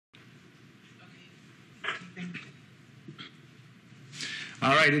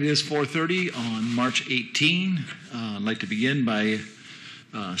All right, it is 4:30 on March 18. I'd like to begin by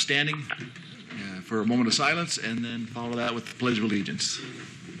standing for a moment of silence and then follow that with the Pledge of Allegiance.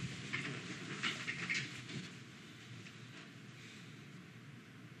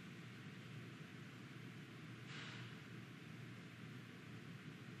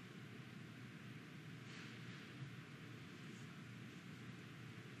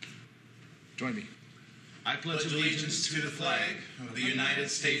 Join me. I pledge allegiance to the flag of the United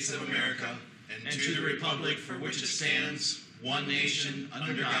States of America and to the republic for which it stands, one nation,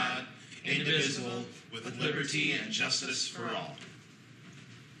 under God, indivisible, with liberty and justice for all.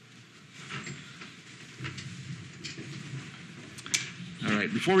 All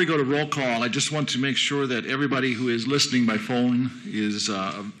right, before we go to roll call, I just want to make sure that everybody who is listening by phone is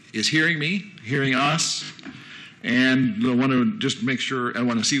hearing me, hearing us, and I want to just make sure, I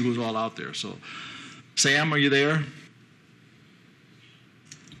want to see who's all out there. So, Sam, are you there?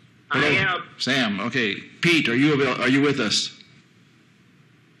 Hello? I am. Sam, okay. Pete, are you with us?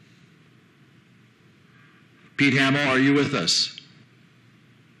 Pete Hamill, are you with us?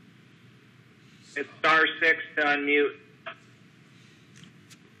 It's *6 to unmute.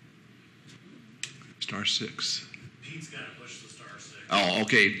 *6. Pete's got to push the *6. Oh,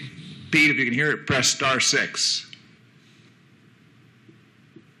 okay. Pete, if you can hear it, press *6.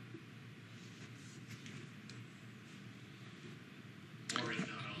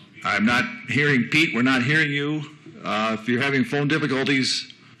 I'm not hearing Pete. We're not hearing you. If you're having phone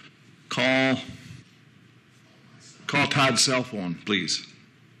difficulties, call Todd's cell phone, please.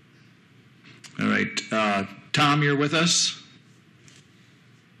 All right. Tom, you're with us?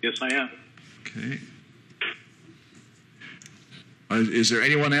 Yes, I am. Okay. Is there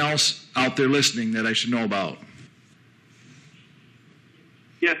anyone else out there listening that I should know about?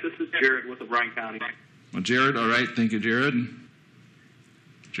 Yes, this is Jared with O'Brien County. Well, Jared, all right. Thank you, Jared.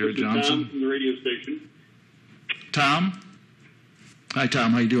 Jared This is Johnson. Tom from the radio station. Tom? Hi,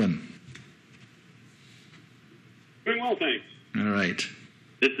 Tom. How you doing? Doing well, thanks. All right.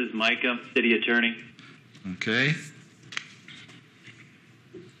 This is Micah, city attorney. Okay.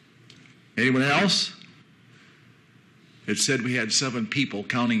 Anyone else? It said we had 7 people.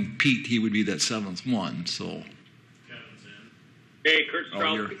 Counting Pete, he would be that 7th one. So. Kevin's in. Hey, Kurt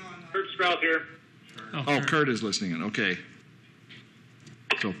Stroud. Kurt Stroud here. Oh, Kurt is listening in. Okay.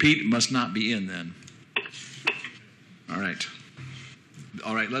 So Pete must not be in then. All right.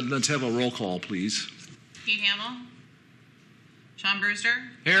 All right. Let's have a roll call, please. Pete Hamill. Sean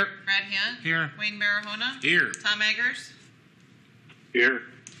Brewster. Here. Brad Hunt. Here. Wayne Barahona. Here. Tom Eggers. Here.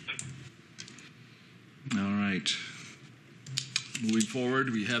 All right. Moving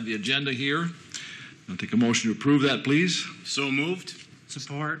forward, we have the agenda here. I'll take a motion to approve that, please. So moved.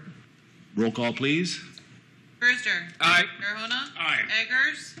 Support. Roll call, please. Brewster. Aye. Barahona. Aye.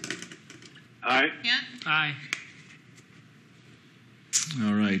 Eggers. Aye. Hunt. Aye.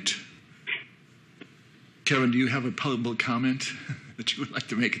 All right. Kevin, do you have a public comment that you would like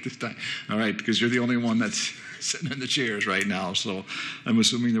to make at this time? All right, because you're the only one that's sitting in the chairs right now, so I'm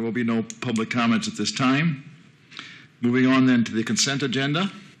assuming there will be no public comments at this time. Moving on then to the consent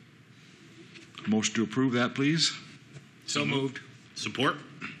agenda. Motion to approve that, please. So moved. Support.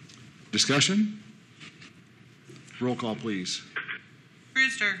 Discussion? Roll call, please.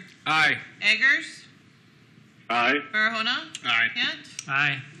 Brewster. Aye. Eggers. Aye. Barahona. Aye. Hunt.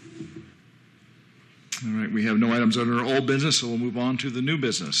 Aye. All right, we have no items under old business, so we'll move on to the new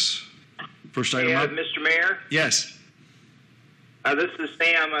business. First item up. Mr. Mayor, Yes. this is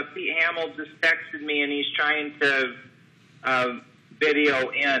Sam. Pete Hamill just texted me, and he's trying to video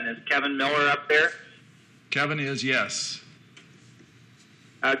in. Is Kevin Miller up there? Kevin is yes.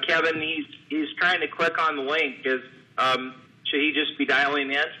 Kevin, he's trying to click on the link. Should he just be dialing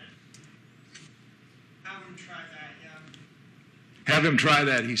in? Have him try that, yeah. Have him try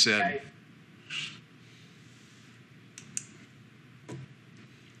that, he said. Okay.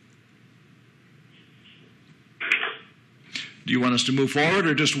 Do you want us to move forward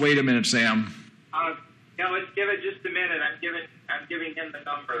or just wait a minute, Sam? Yeah, let's give it just a minute. I'm giving him the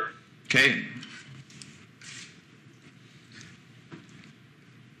number. Okay.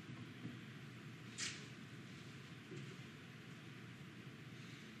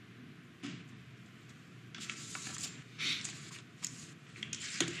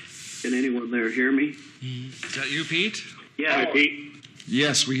 Can anyone there hear me? Is that you, Pete? Yeah. Hi, Pete.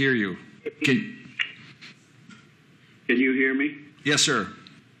 Yes, we hear you. Can you hear me? Yes, sir.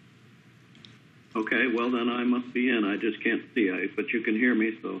 Okay, well then I must be in. I just can't see. But you can hear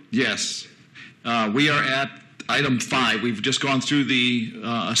me, so. Yes. We are at item 5. We've just gone through the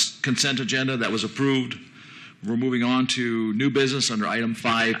consent agenda that was approved. We're moving on to new business under item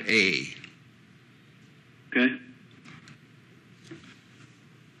 5A. Okay.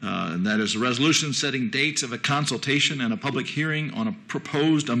 And that is a resolution setting dates of a consultation and a public hearing on a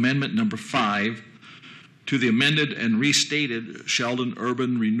proposed amendment number 5 to the amended and restated Sheldon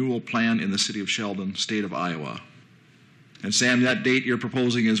Urban Renewal Plan in the city of Sheldon, state of Iowa. And Sam, that date you're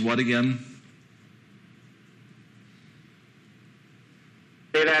proposing is what again?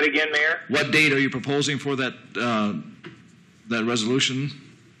 Say that again, Mayor. What date are you proposing for that that resolution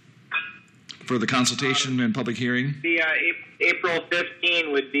for the consultation and public hearing? The April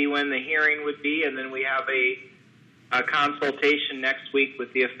 15 would be when the hearing would be, and then we have a consultation next week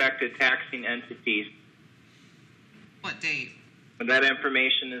with the affected taxing entities. What date? But that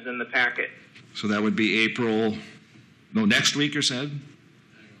information is in the packet. So that would be next week, you said?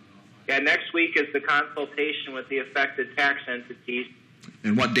 Yeah, next week is the consultation with the affected tax entities.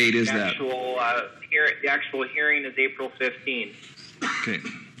 And what date is The that? the actual hearing is April 15. Okay,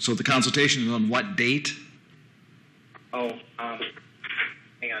 so the consultation is on what date? Oh,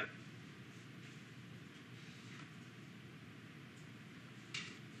 hang on.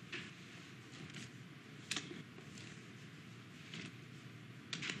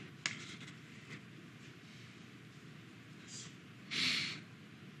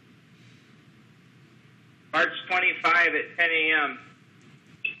 March 25 at 10 a.m.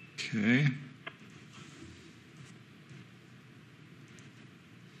 Okay.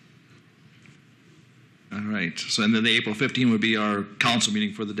 All right, so and then the April 15th would be our council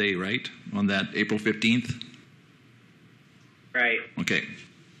meeting for the day, right? On that April 15th? Right. Okay.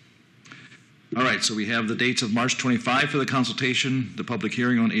 All right, so we have the dates of March 25 for the consultation, the public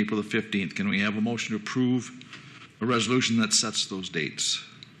hearing on April the 15th. Can we have a motion to approve a resolution that sets those dates?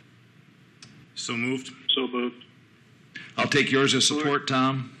 So moved. So moved. I'll take yours as support,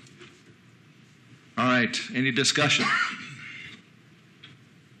 Tom. All right, any discussion?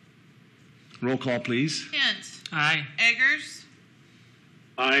 Roll call, please. Hint. Aye. Eggers.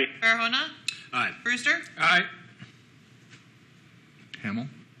 Aye. Farahona. Aye. Brewster. Aye. Hamel,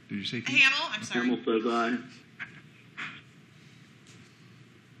 did you say? Hamel. I'm sorry. Hamel says aye.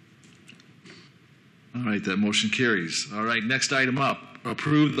 All right, that motion carries. All right, next item up.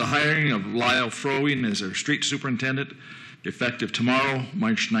 Approve the hiring of Lyle Frowing as our street superintendent effective tomorrow,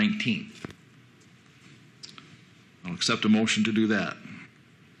 March 19th. I'll accept a motion to do that.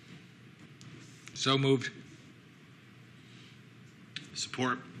 So moved.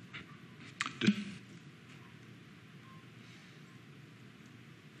 Support.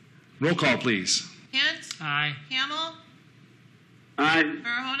 Roll call, please. Hint. Aye. Hamel. Aye.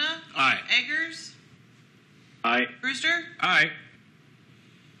 Farahona. Aye. Eggers. Aye. Brewster. Aye.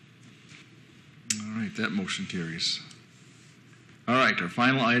 All right, that motion carries. All right, our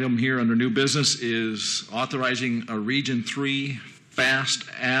final item here under new business is authorizing a Region 3 FAST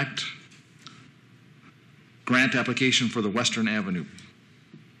Act grant application for the Western Avenue.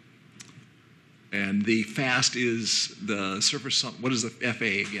 And the FAST is the surface, what is the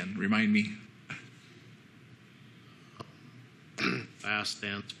FA again? Remind me. FAST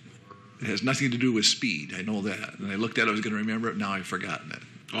stands It has nothing to do with speed. I know that. And I looked at it, I was going to remember it. Now I've forgotten it.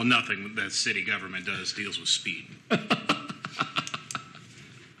 Well, nothing that city government does deals with speed.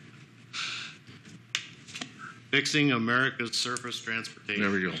 Fixing America's Surface Transportation.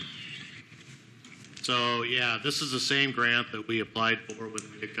 There we go. So, yeah, this is the same grant that we applied for when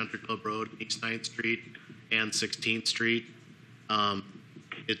we did Country Club Road, East 9th Street, and 16th Street.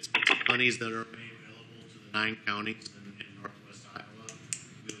 It's monies that are made available to the 9 counties in northwest Iowa.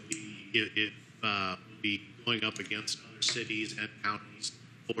 We'll be going up against other cities and counties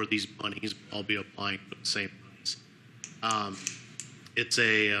for these monies. We'll all be applying for the same monies.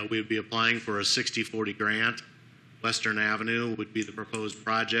 We would be applying for a 60-40 grant. Western Avenue would be the proposed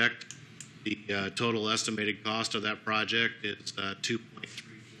project. The total estimated cost of that project is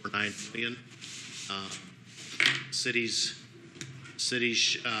 $2.349 million.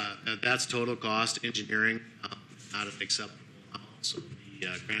 That's total cost. Engineering, not an acceptable amount. So the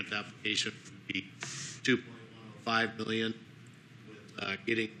grant application would be $2.105 million. With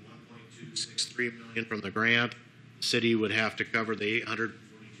getting $1.263 million from the grant, the city would have to cover the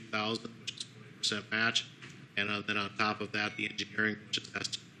 $842,000, which is 40% match, and then on top of that, the engineering, which is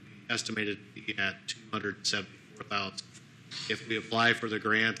estimated to be at $274,000. If we apply for the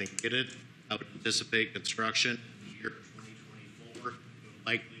grant and get it, I would anticipate construction in the year 2024. It would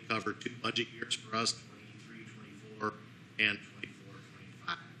likely cover 2 budget years for us, 23-24 and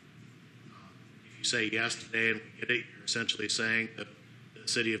 24-25. If you say yes today and we get it, you're essentially saying that the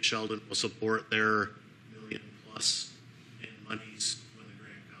city of Sheldon will support their $1 million+ in monies when the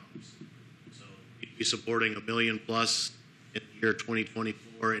grant comes. So we'd be supporting $1 million plus in the year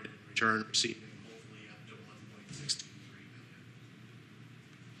 2024, and in return receiving hopefully up to 1.63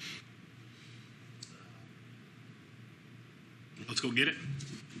 million. Let's go get it.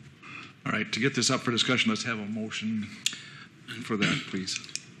 All right, to get this up for discussion, let's have a motion for that, please.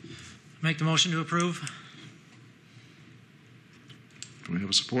 Make the motion to approve. Do we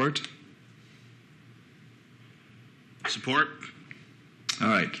have a support? Support. All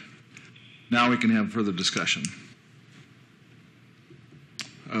right. Now we can have further discussion.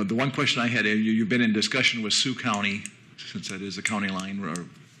 The one question I had, you've been in discussion with Sioux County, since that is the county line, or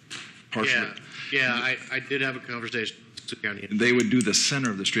partially. Yeah, I did have a conversation with Sioux County. They would do the center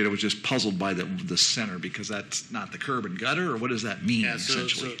of the street. I was just puzzled by the center, because that's not the curb and gutter, or what does that mean, Yeah,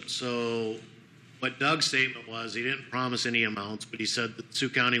 essentially? so what Doug's statement was, he didn't promise any amounts, but he said that Sioux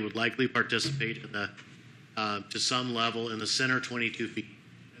County would likely participate in the, to some level in the center 22 feet.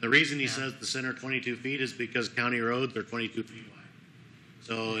 And the reason he says the center 22 feet is because county roads are 22 feet wide.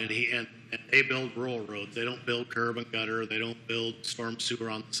 So, and they build rural roads. They don't build curb and gutter. They don't build storm sewer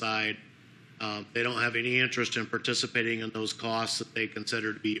on the side. They don't have any interest in participating in those costs that they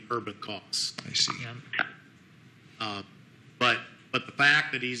consider to be urban costs. I see. Yeah. But the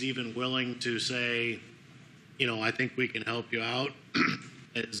fact that he's even willing to say, you know, I think we can help you out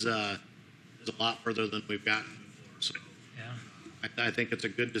is a lot further than we've gotten before. So Yeah. I think it's a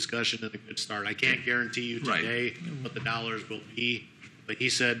good discussion and a good start. I can't guarantee you today what the dollars will be, but he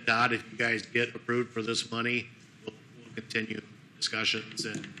said, Todd, if you guys get approved for this money, we'll continue discussions.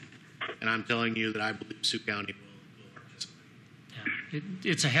 And I'm telling you that I believe Sioux County will participate.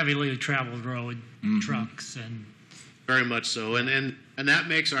 Yeah. It's a heavily traveled road, trucks, and Very much so, and that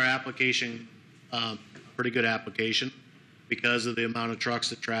makes our application a pretty good application because of the amount of trucks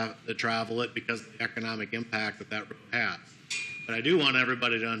that travel it, because of the economic impact that road has. But I do want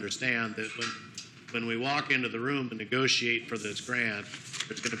everybody to understand that when we walk into the room to negotiate for this grant,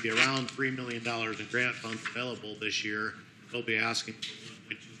 there's going to be around $3 million in grant funds available this year. They'll be asking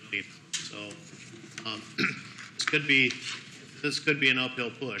for $1.2 million. So this could be an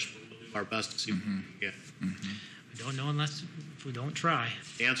uphill push, but we'll do our best to see what we can get. we don't know unless we don't try.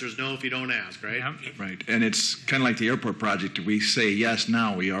 The answer is no if you don't ask, right? Yeah. Right. And it's kind of like the airport project. If we say yes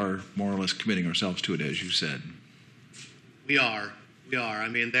now, we are more or less committing ourselves to it, as you said. We are. I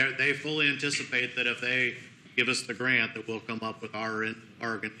mean, they fully anticipate that if they give us the grant, that we'll come up with our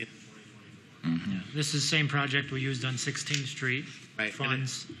Oregon in 2024. Yeah. This is the same project we used on 16th Street. Right.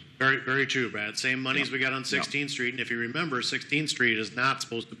 Funds. Very, very true, Brad. Same monies we got on 16th Street. And if you remember, 16th Street is not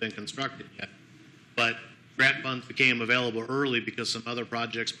supposed to have been constructed yet. But grant funds became available early because some other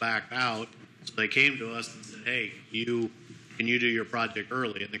projects backed out. So they came to us and said, hey, can you do your project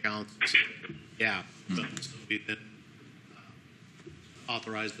early? And the council said, yeah. So we then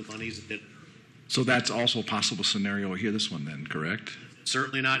authorized the monies and did it early. So that's also a possible scenario here, this one then, correct?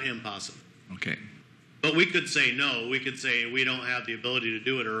 Certainly not impossible. Okay. But we could say no. We could say we don't have the ability to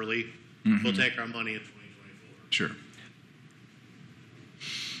do it early. We'll take our money in 2024. Sure.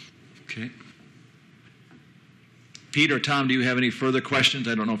 Okay. Pete or Tom, do you have any further questions?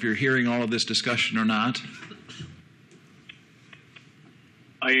 I don't know if you're hearing all of this discussion or not.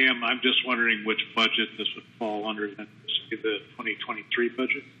 I am. I'm just wondering which budget this would fall under. Then the 2023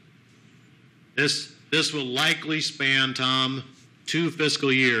 budget. This will likely span, Tom, 2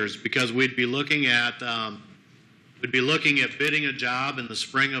 fiscal years, because we'd be looking at bidding a job in the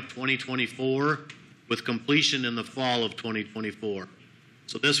spring of 2024 with completion in the fall of 2024.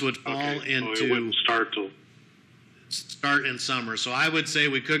 So this would fall into So it wouldn't start in summer. So I would say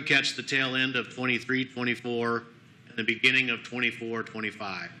we could catch the tail end of 23, 24, and the beginning of 24,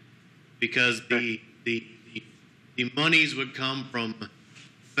 25, because the monies would come from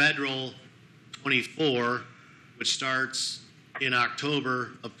federal 24, which starts in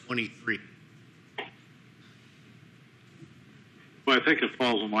October of 23. Well, I think it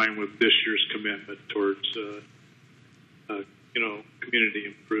falls in line with this year's commitment towards, community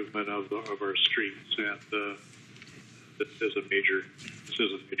improvement of our streets, and this is a major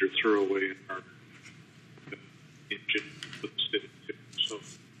throwaway in our engine for the city. So,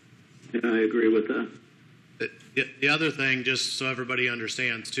 Yeah, I agree with that. The other thing, just so everybody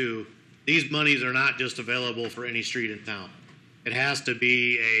understands too, these monies are not just available for any street in town. It has to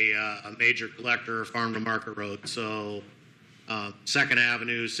be a major collector, farm to market road. So 2nd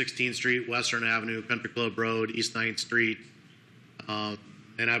Avenue, 16th Street, Western Avenue, Country Club Road, East 9th Street, and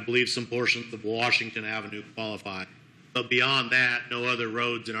I believe some portions of Washington Avenue qualify. But beyond that, no other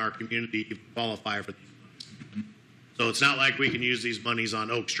roads in our community qualify for these monies. So it's not like we can use these monies on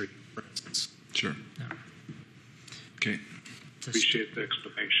Oak Street, for instance. Sure. No. Okay. It's a appreciate the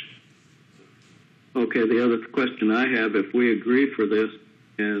explanation. Okay, the other question I have, if we agree for this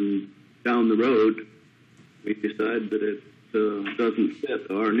and down the road we decide that it doesn't fit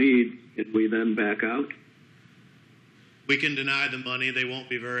our needs, can we then back out? We can deny the money. They won't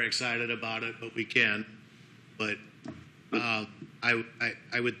be very excited about it, but we can. But I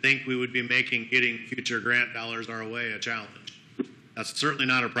would think we would be making getting future grant dollars our way a challenge. That's certainly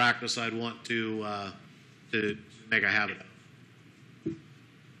not a practice I'd want to make a habit of.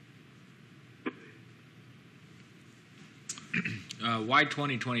 Why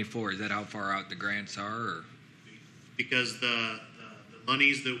 2024? Is that how far out the grants are? Or? Because the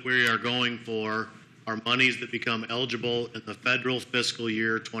monies that we are going for are monies that become eligible in the federal fiscal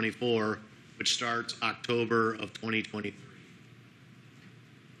year 24, which starts October of 2023.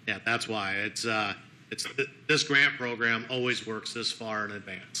 Yeah, that's why. This grant program always works this far in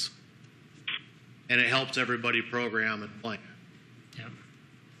advance. And it helps everybody program and plan. Yep.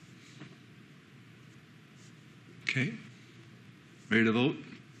 Okay. Ready to vote?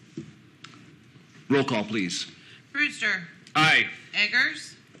 Roll call, please. Brewster. Aye.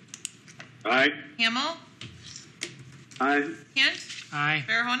 Eggers. Aye. Hamel. Aye. Kent. Aye.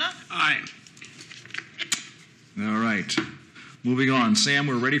 Farahona. Aye. All right. Moving on. Sam,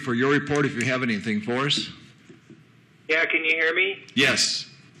 we're ready for your report if you have anything for us. Yeah, can you hear me? Yes.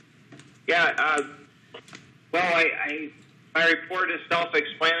 Yeah, well, my report is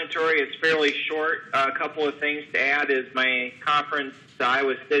self-explanatory. It's fairly short. A couple of things to add is my conference to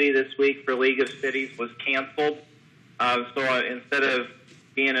Iowa City this week for League of Cities was canceled. So instead of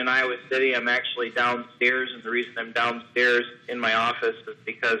being in Iowa City, I'm actually downstairs, and the reason I'm downstairs in my office is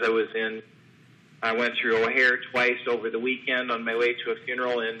because I went through O'Hare twice over the weekend on my way to a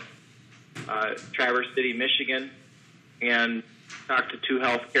funeral in Traverse City, Michigan, and talked to two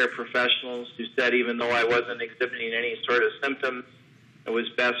healthcare professionals who said even though I wasn't exhibiting any sort of symptoms, it was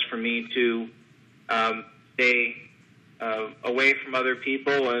best for me to stay away from other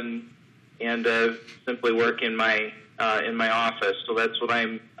people and simply work in my office. So that's what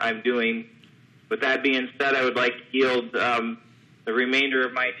I'm doing. With that being said, I would like to yield the remainder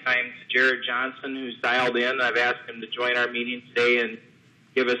of my time to Jared Johnson, who's dialed in. I've asked him to join our meeting today and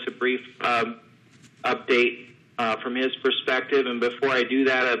give us a brief update from his perspective. And before I do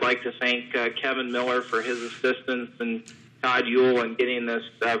that, I'd like to thank Kevin Miller for his assistance and Todd Ewell in getting this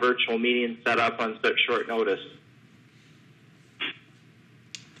virtual meeting set up on such short notice.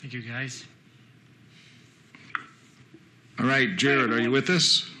 Thank you, guys. All right, Jared, are you with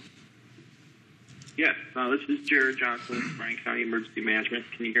us? Yes, this is Jared Johnson with Bryan County Emergency Management.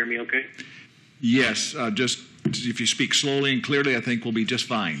 Can you hear me okay? Yes. Just if you speak slowly and clearly, I think we'll be just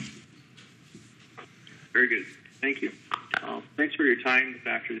fine. Very good. Thank you. Thanks for your time this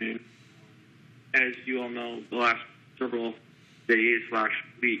afternoon. As you all know, the last several days, last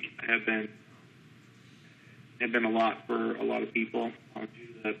week, have been a lot for a lot of people due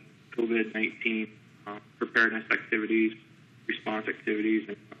to the COVID-19 preparedness activities, response activities,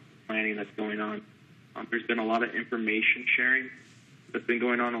 and planning that's going on. There's been a lot of information sharing that's been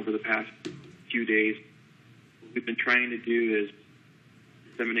going on over the past few days. What we've been trying to do is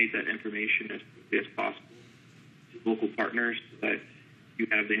disseminate that information as quickly as possible to local partners so that you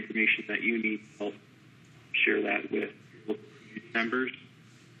have the information that you need to help share that with local community members.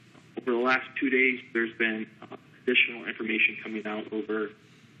 Over the last 2 days, there's been additional information coming out over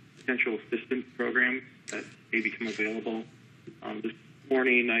potential assistance programs that may become available. This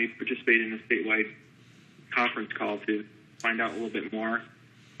morning, I participated in a statewide conference call to find out a little bit more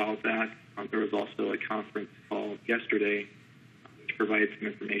about that. There was also a conference call yesterday which provided some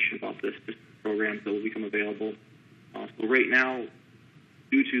information about the assistance programs that will become available. So right now,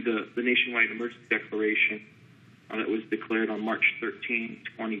 due to the nationwide emergency declaration that was declared on March 13,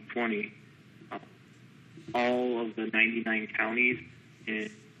 2020, all of the 99 counties in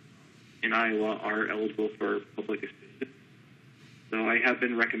Iowa are eligible for public assistance. So I have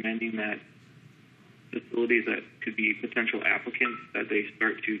been recommending that facilities that could be potential applicants, that they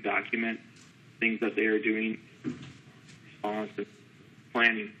start to document things that they are doing in response and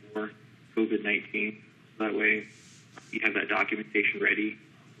planning for COVID-19. So that way you have that documentation ready.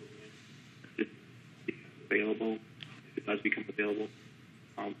 It's available, if it does become available.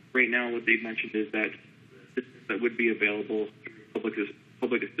 Right now what they've mentioned is that assistance that would be available through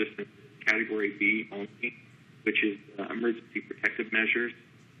public assistance Category B only, which is emergency protective measures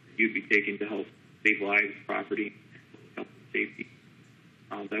you'd be taking to help save lives, property, and health and safety.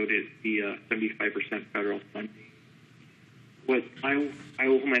 That would be 75% federal funding. What Iowa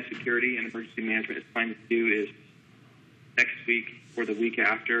Homeland Security and Emergency Management is planning to do is next week or the week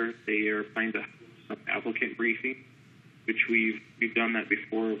after, they are planning to have some applicant briefing, which we've done that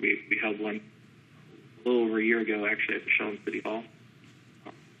before. We held one a little over a year ago, actually, at the Sheldon City Hall.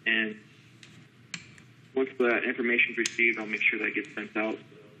 And once that information is received, I'll make sure that gets sent out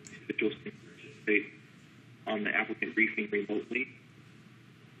so individuals can participate on the applicant briefing remotely.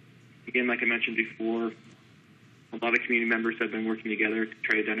 Again, like I mentioned before, a lot of community members have been working together to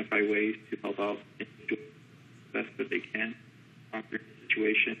try to identify ways to help out individuals the best that they can on their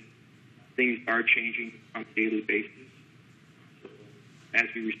situation. Things are changing on a daily basis. So as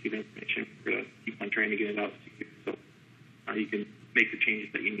we receive information, we're going to keep on trying to get it out to you so you can make the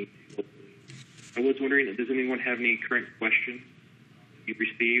changes that you need to. I was wondering, does anyone have any current questions you've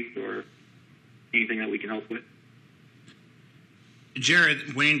received or anything that we can help with?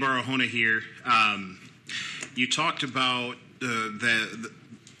 Jared, Wayne Barahona here. You talked about the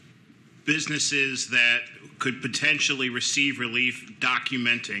businesses that could potentially receive relief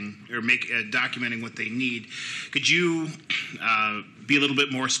documenting what they need. Could you be a little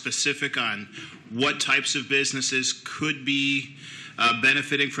bit more specific on what types of businesses could be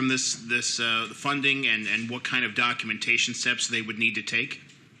benefiting from this funding and what kind of documentation steps they would need to take?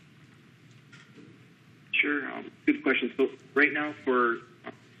 Sure. Good question. So right now for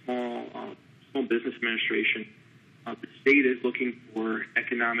Small Business Administration, the state is looking for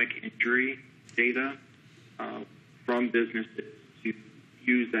economic injury data from businesses to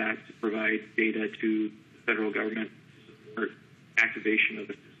use that to provide data to the federal government to support activation of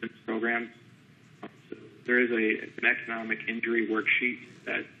assistance programs. So there is an economic injury worksheet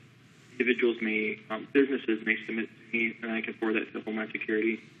that businesses may submit to me, and I can forward that to Homeland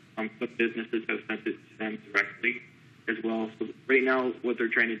Security. Some businesses have sent it to them directly as well. So right now, what they're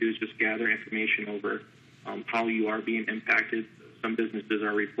trying to do is just gather information over how you are being impacted. Some businesses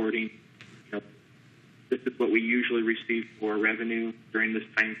are reporting, this is what we usually receive for revenue during this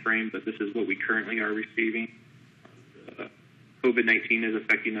time frame, but this is what we currently are receiving. COVID-19 is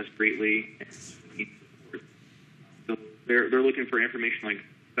affecting us greatly, and we need support. So they're looking for information like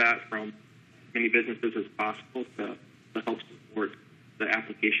that from as many businesses as possible to help support the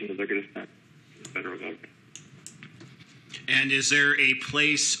application that they're going to send to the federal government. And is there a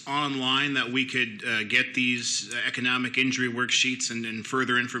place online that we could get these economic injury worksheets and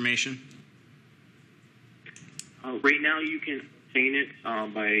further information? Right now, you can obtain it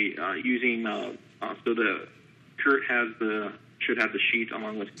by using. So Kurt should have the sheet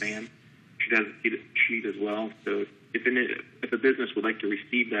along with Sam. Should have the sheet as well. So if a business would like to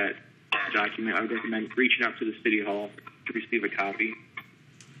receive that document, I would recommend reaching out to the City Hall to receive a copy.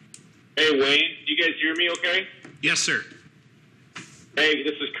 Hey, Wayne, you guys hear me okay? Yes, sir. Hey,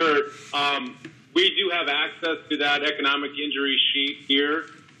 this is Kurt. We do have access to that economic injury sheet here.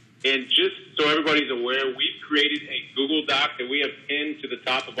 And just so everybody's aware, we've created a Google Doc that we have pinned to the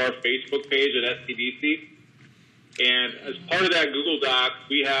top of our Facebook page at SCDC. And as part of that Google Doc,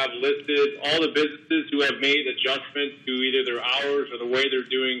 we have listed all the businesses who have made adjustments to either their hours or the way they're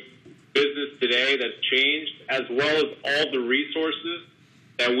doing business today that's changed, as well as all the resources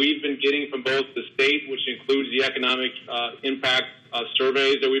that we've been getting from both the state, which includes the economic impact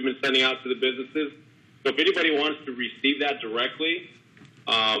surveys that we've been sending out to the businesses. So if anybody wants to receive that directly,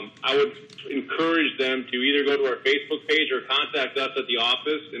 I would encourage them to either go to our Facebook page or contact us at the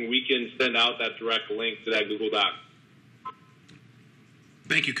office, and we can send out that direct link to that Google Doc.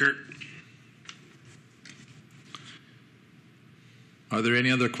 Thank you, Kurt. Are there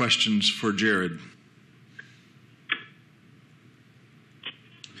any other questions for Jared?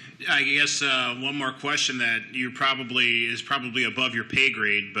 I guess one more question that is probably above your pay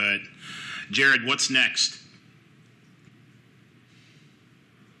grade, but Jared, what's next?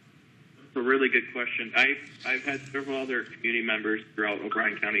 That's a really good question. I've had several other community members throughout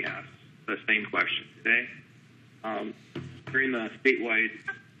O'Brien County ask the same question today. During the statewide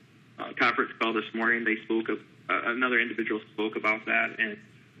conference call this morning, another individual spoke about that, and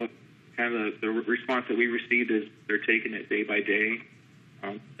kind of the response that we received is they're taking it day by day.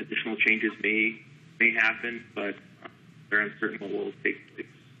 Additional changes may happen, but they're uncertain what will take place.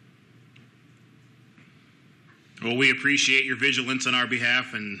 Well, we appreciate your vigilance on our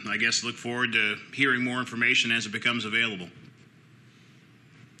behalf, and I guess look forward to hearing more information as it becomes available.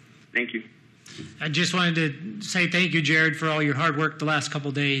 Thank you. I just wanted to say thank you, Jared, for all your hard work the last couple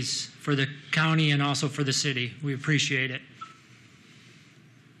of days for the county and also for the city. We appreciate it.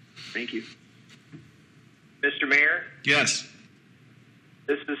 Thank you. Mr. Mayor? Yes.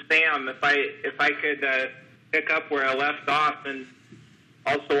 This is Sam. If I could pick up where I left off, and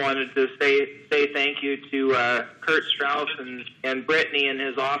also wanted to say thank you to Kurt Strauss and Brittany in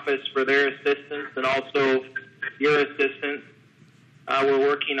his office for their assistance, and also your assistance. We're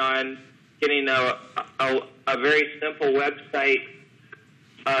working on getting a very simple website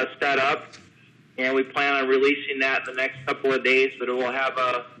set up and we plan on releasing that in the next couple of days. But it will have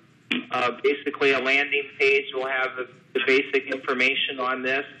basically a landing page. We'll have the basic information on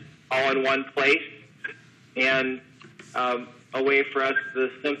this all in one place, and a way for us to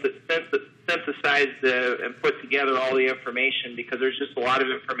synthesize and put together all the information, because there's just a lot of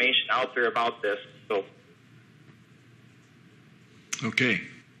information out there about this. So, Okay,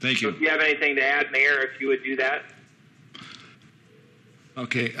 thank so you. if you have anything to add, Mayor, if you would do that.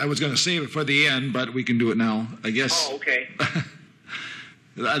 Okay, I was going to save it for the end, but we can do it now, I guess. Oh, okay.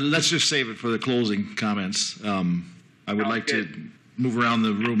 Let's just save it for the closing comments. I would like to move around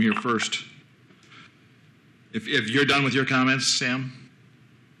the room here first. If you're done with your comments, Sam?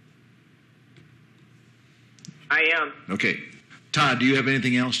 I am. Okay. Todd, do you have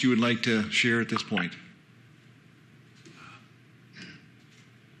anything else you would like to share at this point?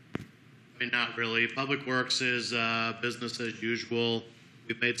 I mean, not really. Public Works is business as usual.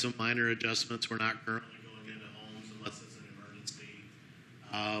 We've made some minor adjustments. We're not currently going into homes unless it's an emergency.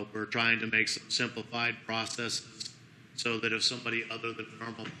 We're trying to make some simplified processes so that if somebody other than a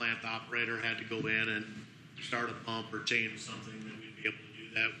normal plant operator had to go in and start a pump or change something, that we'd be able to do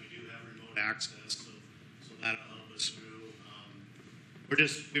that. We do have remote access, so that'll help us through.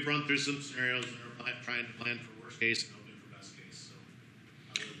 We've run through some scenarios and we're trying to plan for worst case and hoping for best case.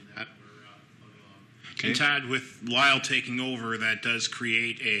 So other than that, we're moving on. Okay. And Todd, with Lyle taking over, that does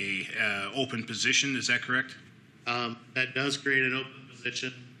create a open position. Is that correct? That does create an open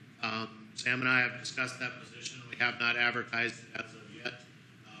position. Sam and I have discussed that position. We have not advertised it as of yet.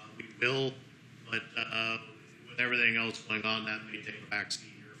 We will, but with everything else going on, that may take a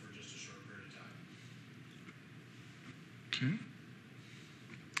backseat here for just a short period of time. Okay.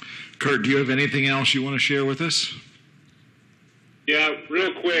 Kurt, do you have anything else you want to share with us? Yeah,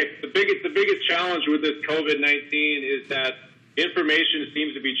 real quick. The biggest challenge with this COVID-19 is that information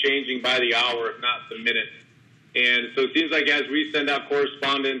seems to be changing by the hour, if not the minute. And so it seems like as we send out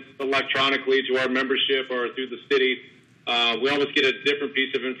correspondence electronically to our membership or through the city, we almost get a different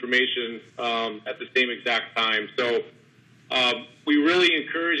piece of information at the same exact time. So we really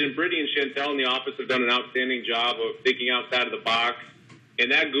encourage, and Brittany and Chantel in the office have done an outstanding job of thinking outside of the box.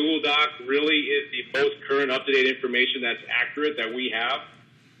 And that Google Doc really is the most current, up-to-date information that's accurate that we have.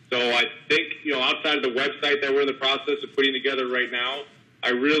 So I think, outside of the website that we're in the process of putting together right now, I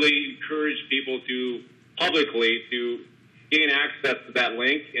really encourage people to publicly to gain access to that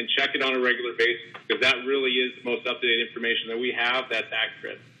link and check it on a regular basis, because that really is the most up-to-date information that we have that's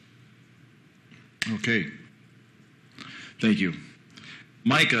accurate. Okay. Thank you.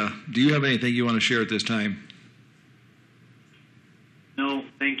 Micah, do you have anything you want to share at this time? No,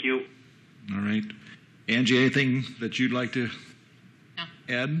 thank you. All right. Angie, anything that you'd like to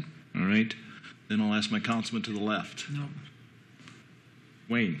add? All right. Then I'll ask my councilman to the left. No.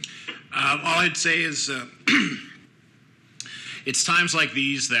 Wayne. All I'd say is it's times like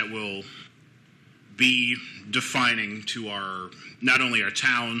these that will be defining to not only our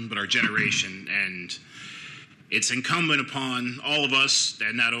town, but our generation. And it's incumbent upon all of us,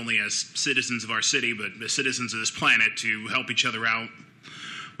 and not only as citizens of our city, but as citizens of this planet, to help each other out.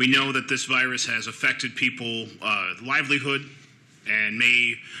 We know that this virus has affected people's livelihood and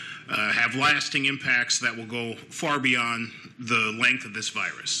may have lasting impacts that will go far beyond the length of this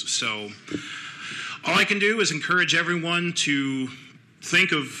virus. So all I can do is encourage everyone to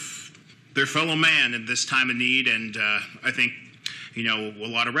think of their fellow man in this time of need. And I think, a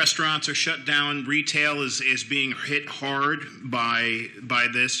lot of restaurants are shut down. Retail is being hit hard by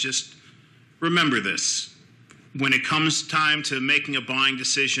this. Just remember this. When it comes time to making a buying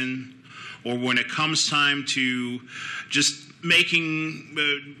decision, or when it comes time to just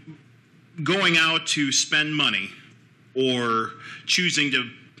going out to spend money, or choosing to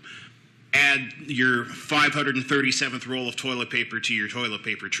add your 537th roll of toilet paper to your toilet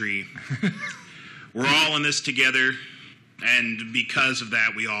paper tree, we're all in this together, and because of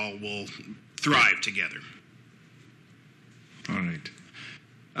that, we all will thrive together. All right.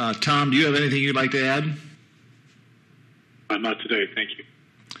 Tom, do you have anything you'd like to add? Not today, thank you.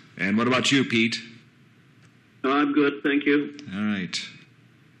 And what about you, Pete? No, I'm good, thank you. All right.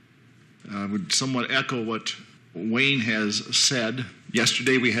 I would somewhat echo what Wayne has said.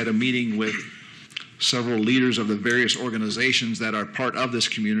 Yesterday we had a meeting with several leaders of the various organizations that are part of this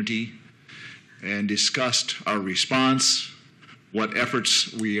community and discussed our response, what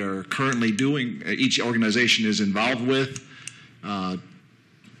efforts we are currently doing, each organization is involved with,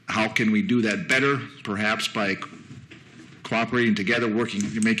 how can we do that better, perhaps by cooperating together,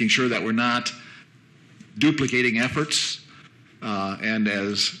 making sure that we're not duplicating efforts, and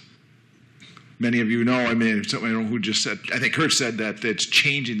as many of you know, I mean, someone who just said, I think Kurt said that it's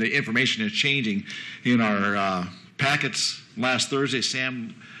changing, the information is changing in our packets. Last Thursday,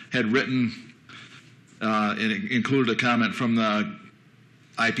 Sam had written and it included a comment from the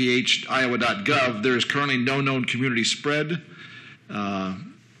IPH, iowa.gov. There is currently no known community spread.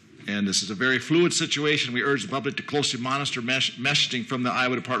 And this is a very fluid situation. We urge the public to closely monitor messaging from the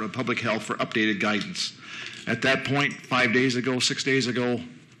Iowa Department of Public Health for updated guidance. At that point, 5 days ago, 6 days ago,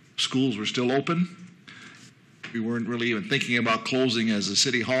 schools were still open. We weren't really even thinking about closing as a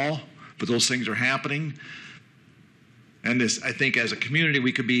city hall, but those things are happening. And this, I think, as a community,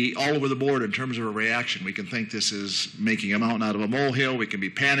 we could be all over the board in terms of a reaction. We can think this is making a mountain out of a molehill. We can be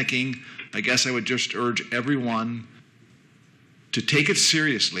panicking. I guess I would just urge everyone to take it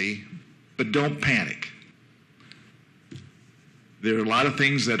seriously, but don't panic. There are a lot of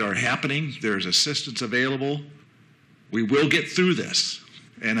things that are happening. There's assistance available. We will get through this.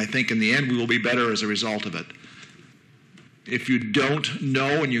 And I think in the end, we will be better as a result of it. If you don't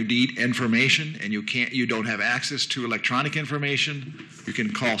know and you need information and you don't have access to electronic information, you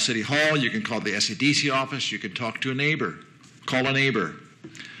can call City Hall, you can call the SCDC office, you can talk to a neighbor, call a neighbor.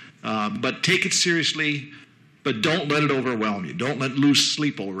 But take it seriously, but don't let it overwhelm you. Don't lose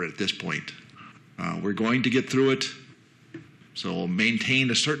sleep over it at this point. We're going to get through it. So maintain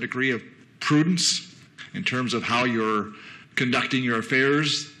a certain degree of prudence in terms of how you're conducting your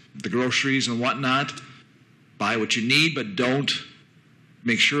affairs, the groceries and whatnot. Buy what you need, but don't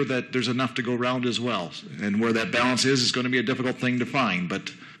make sure that there's enough to go around as well. And where that balance is going to be a difficult thing to find.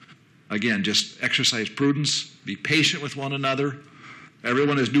 But again, just exercise prudence, be patient with one another.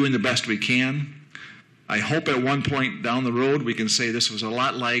 Everyone is doing the best we can. I hope at one point down the road we can say this was a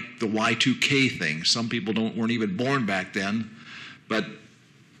lot like the Y2K thing. Some people weren't even born back then, but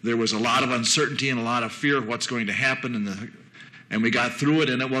there was a lot of uncertainty and a lot of fear of what's going to happen, and we got through it,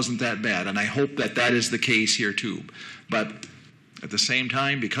 and it wasn't that bad. And I hope that that is the case here too. But at the same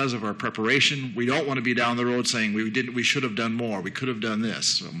time, because of our preparation, we don't want to be down the road saying we should have done more, we could have done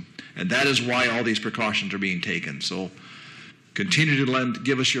this, and that is why all these precautions are being taken. So continue to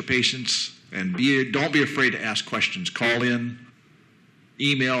give us your patience. And don't be afraid to ask questions. Call in,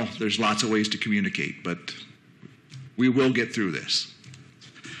 email. There's lots of ways to communicate, but we will get through this.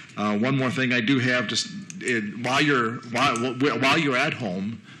 One more thing I do have, just while you're at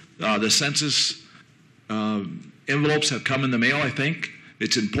home, the census envelopes have come in the mail. I think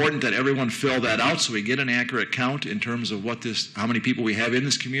it's important that everyone fill that out so we get an accurate count in terms of how many people we have in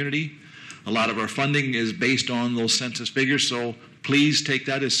this community. A lot of our funding is based on those census figures, so please take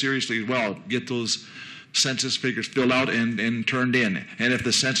that as seriously as well. Get those census figures filled out and turned in. And if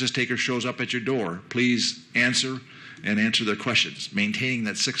the census taker shows up at your door, please answer their questions, maintaining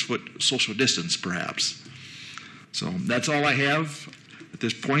that 6-foot social distance, perhaps. So that's all I have at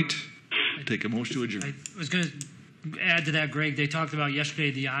this point. I take a motion to adjourn. I was going to add to that, Greg. They talked about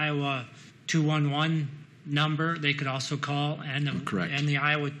yesterday the Iowa 211 number they could also call, and the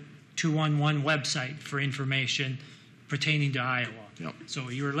Iowa 211 website for information pertaining to Iowa. Yep. So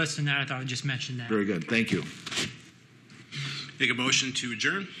you were listening to that. I thought I'd just mention that. Very good. Thank you. Make a motion to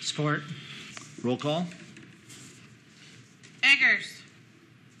adjourn. Support. Roll call. Eggers.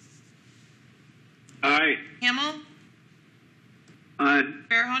 Aye. Hamel. Aye.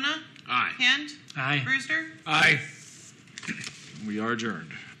 Farahona. Aye. Hand. Aye. Brewster. Aye. We are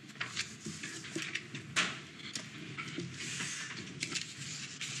adjourned.